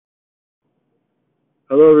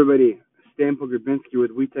Hello, everybody. Stan Pogrebinski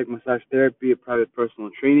with WeTech Massage Therapy, a private personal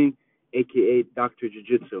training, aka Dr.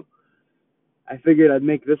 Jiu-Jitsu. I figured I'd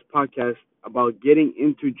make this podcast about getting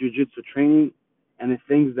into Jiu-Jitsu training and the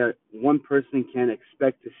things that one person can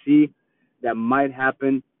expect to see that might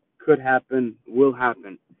happen, could happen, will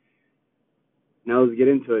happen. Now let's get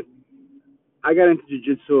into it. I got into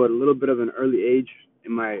Jiu-Jitsu at a little bit of an early age.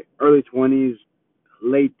 In my early 20s,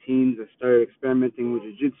 late teens, I started experimenting with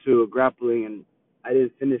Jiu-Jitsu, grappling, and I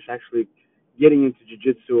didn't finish actually getting into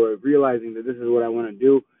Jiu-Jitsu or realizing that this is what I want to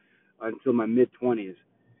do until my mid-20s.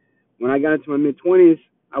 When I got into my mid-20s,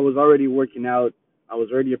 I was already working out. I was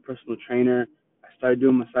already a personal trainer. I started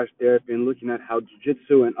doing massage therapy and looking at how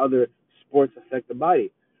Jiu-Jitsu and other sports affect the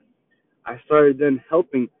body. I started then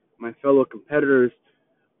helping my fellow competitors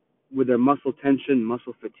with their muscle tension,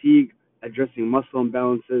 muscle fatigue, addressing muscle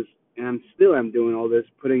imbalances, and I'm doing all this,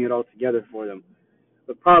 putting it all together for them.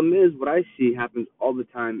 The problem is, what I see happens all the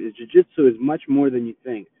time is jiu-jitsu is much more than you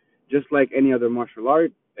think. Just like any other martial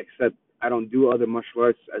art, except I don't do other martial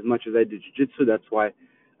arts as much as I do jiu-jitsu. That's why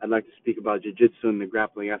I'd like to speak about jiu-jitsu and the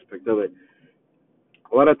grappling aspect of it.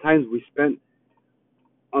 A lot of times we spend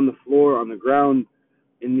on the floor, on the ground,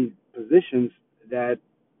 in these positions that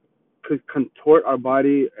could contort our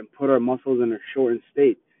body and put our muscles in a shortened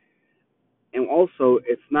state. And also,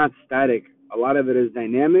 it's not static. A lot of it is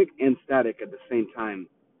dynamic and static at the same time,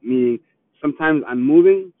 meaning sometimes I'm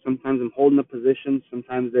moving, sometimes I'm holding a position,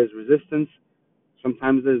 sometimes there's resistance,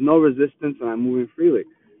 sometimes there's no resistance and I'm moving freely.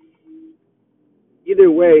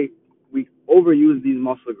 Either way, we overuse these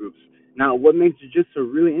muscle groups. Now, what makes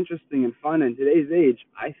jiu-jitsu really interesting and fun in today's age,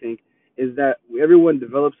 I think, is that everyone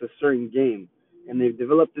develops a certain game, and they've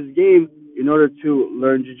developed this game in order to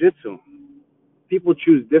learn jiu-jitsu. People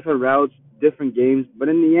choose different routes, different games, but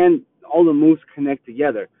in the end, all the moves connect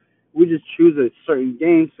together. We just choose a certain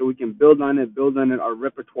game so we can build on it, our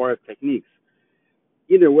repertoire of techniques.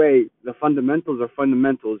 Either way, the fundamentals are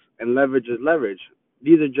fundamentals and leverage is leverage.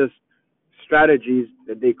 These are just strategies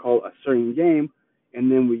that they call a certain game,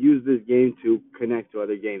 and then we use this game to connect to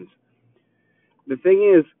other games. The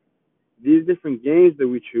thing is, these different games that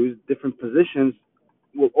we choose, different positions,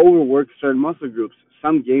 will overwork certain muscle groups,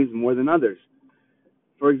 some games more than others.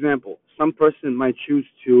 For example, some person might choose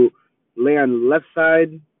to lay on the left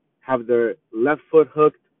side, have their left foot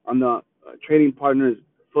hooked on the training partner's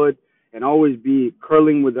foot, and always be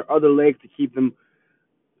curling with their other leg to keep them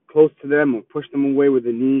close to them or push them away with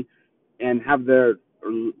the knee, and have their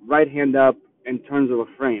right hand up in terms of a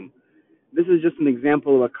frame. This is just an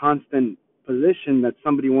example of a constant position that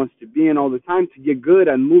somebody wants to be in all the time to get good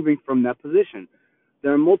at moving from that position.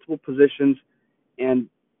 There are multiple positions, and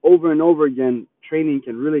over again, training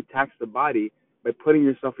can really tax the body by putting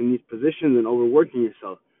yourself in these positions and overworking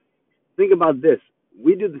yourself. Think about this.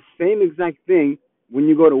 We do the same exact thing when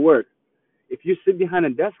you go to work. If you sit behind a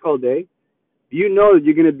desk all day, you know that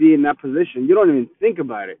you're going to be in that position. You don't even think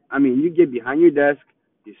about it. I mean, you get behind your desk,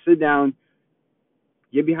 you sit down,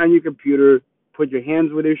 get behind your computer, put your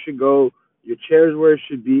hands where they should go, your chair is where it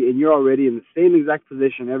should be, and you're already in the same exact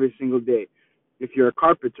position every single day. If you're a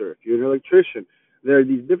carpenter, if you're an electrician, there are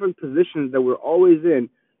these different positions that we're always in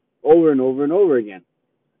over and over again.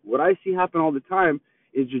 What I see happen all the time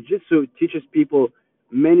is jiu-jitsu teaches people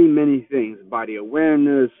many things: body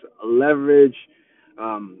awareness, leverage,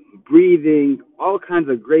 breathing, all kinds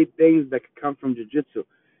of great things that could come from jiu-jitsu.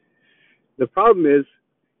 The problem is,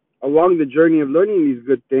 along the journey of learning these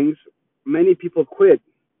good things, many people quit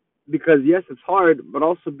because, yes, it's hard, but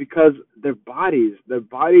also because their bodies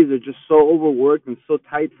are just so overworked and so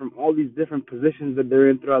tight from all these different positions that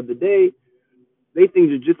they're in throughout the day. They think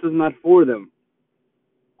jiu-jitsu is not for them.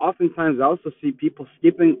 Oftentimes, I also see people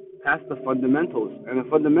skipping past the fundamentals, and the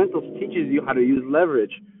fundamentals teaches you how to use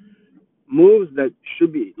leverage. Moves that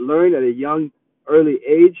should be learned at a young, early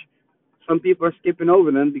age, some people are skipping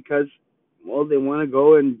over them because, well, they want to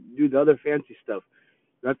go and do the other fancy stuff.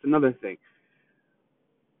 That's another thing.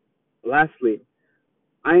 Lastly,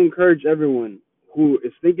 I encourage everyone who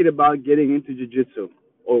is thinking about getting into jiu-jitsu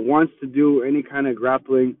or wants to do any kind of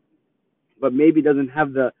grappling, but maybe doesn't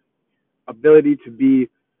have the ability to be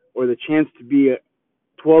or the chance to be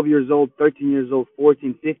 12 years old, 13 years old,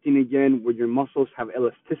 14, 15 again, where your muscles have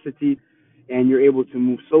elasticity and you're able to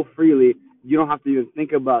move so freely, you don't have to even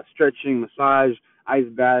think about stretching, massage, ice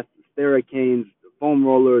baths, steroid canes, foam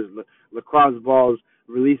rollers, lacrosse balls,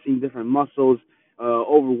 releasing different muscles,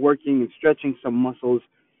 overworking and stretching some muscles.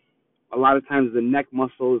 A lot of times the neck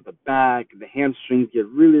muscles, the back, the hamstrings get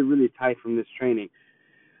really tight from this training.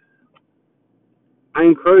 I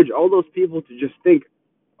encourage all those people to just think,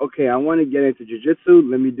 okay, I want to get into jiu-jitsu.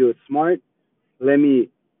 Let me do it smart. Let me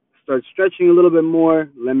start stretching a little bit more.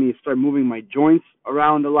 Let me start moving my joints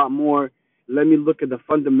around a lot more. Let me look at the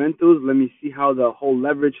fundamentals. Let me see how the whole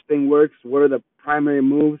leverage thing works. What are the primary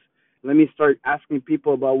moves? Let me start asking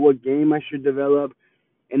people about what game I should develop.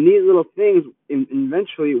 And these little things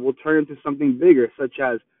eventually will turn into something bigger, such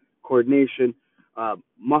as coordination,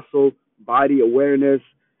 muscle, body awareness,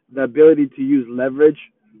 the ability to use leverage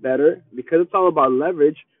better, because it's all about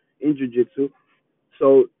leverage in jiu-jitsu.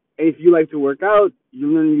 So if you like to work out, you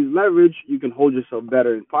learn to use leverage, you can hold yourself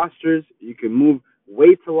better in postures, you can move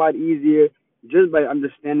weights a lot easier just by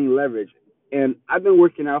understanding leverage. And I've been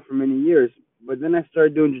working out for many years, but then I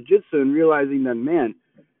started doing jiu-jitsu and realizing that, man,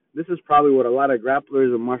 this is probably what a lot of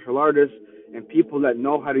grapplers and martial artists and people that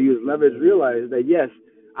know how to use leverage realize, that yes,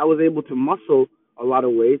 I was able to muscle a lot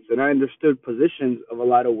of weights and I understood positions of a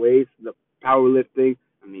lot of weights, the powerlifting.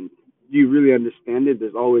 I mean, do you really understand it?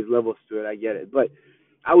 There's always levels to it. I get it. But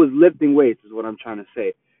I was lifting weights is what I'm trying to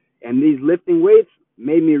say. And these lifting weights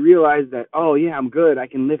made me realize that, oh yeah, I'm good. I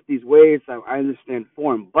can lift these weights. I understand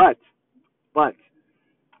form. But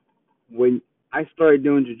when I started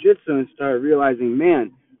doing jiu-jitsu and started realizing,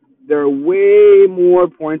 man, there are way more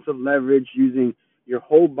points of leverage using your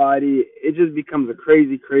whole body. It just becomes a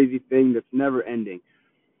crazy, crazy thing that's never ending.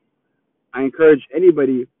 I encourage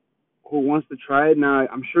anybody who wants to try it. Now,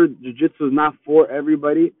 I'm sure jiu-jitsu is not for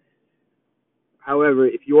everybody. However,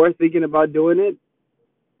 if you are thinking about doing it,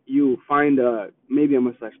 you find maybe a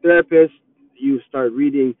massage therapist. You start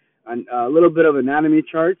reading a little bit of anatomy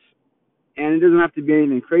charts, and it doesn't have to be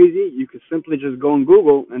anything crazy. You could simply just go on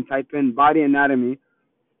Google and type in body anatomy,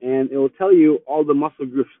 and it will tell you all the muscle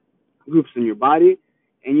groups in your body,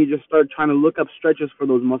 and you just start trying to look up stretches for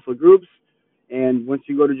those muscle groups. And once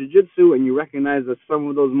you go to jiu-jitsu and you recognize that some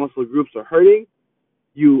of those muscle groups are hurting,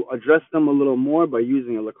 you address them a little more by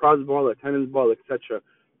using a lacrosse ball, a tennis ball, etc.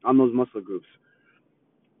 on those muscle groups.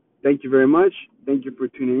 Thank you very much. Thank you for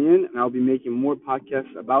tuning in, and I'll be making more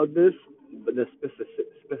podcasts about this, but the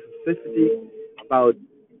specificity about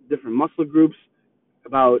different muscle groups,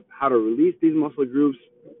 about how to release these muscle groups,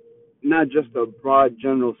 not just a broad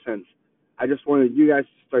general sense. I just wanted you guys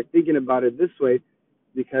to start thinking about it this way,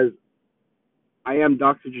 because I am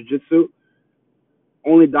Dr. Jiu-Jitsu,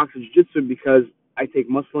 only Dr. Jiu-Jitsu because I take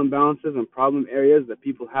muscle imbalances and problem areas that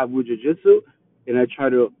people have with Jiu-Jitsu, and I try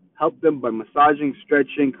to help them by massaging,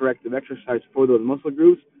 stretching, corrective exercise for those muscle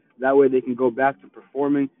groups. That way they can go back to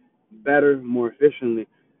performing better, more efficiently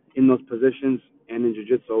in those positions and in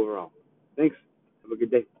Jiu-Jitsu overall. Thanks. Have a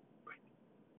good day.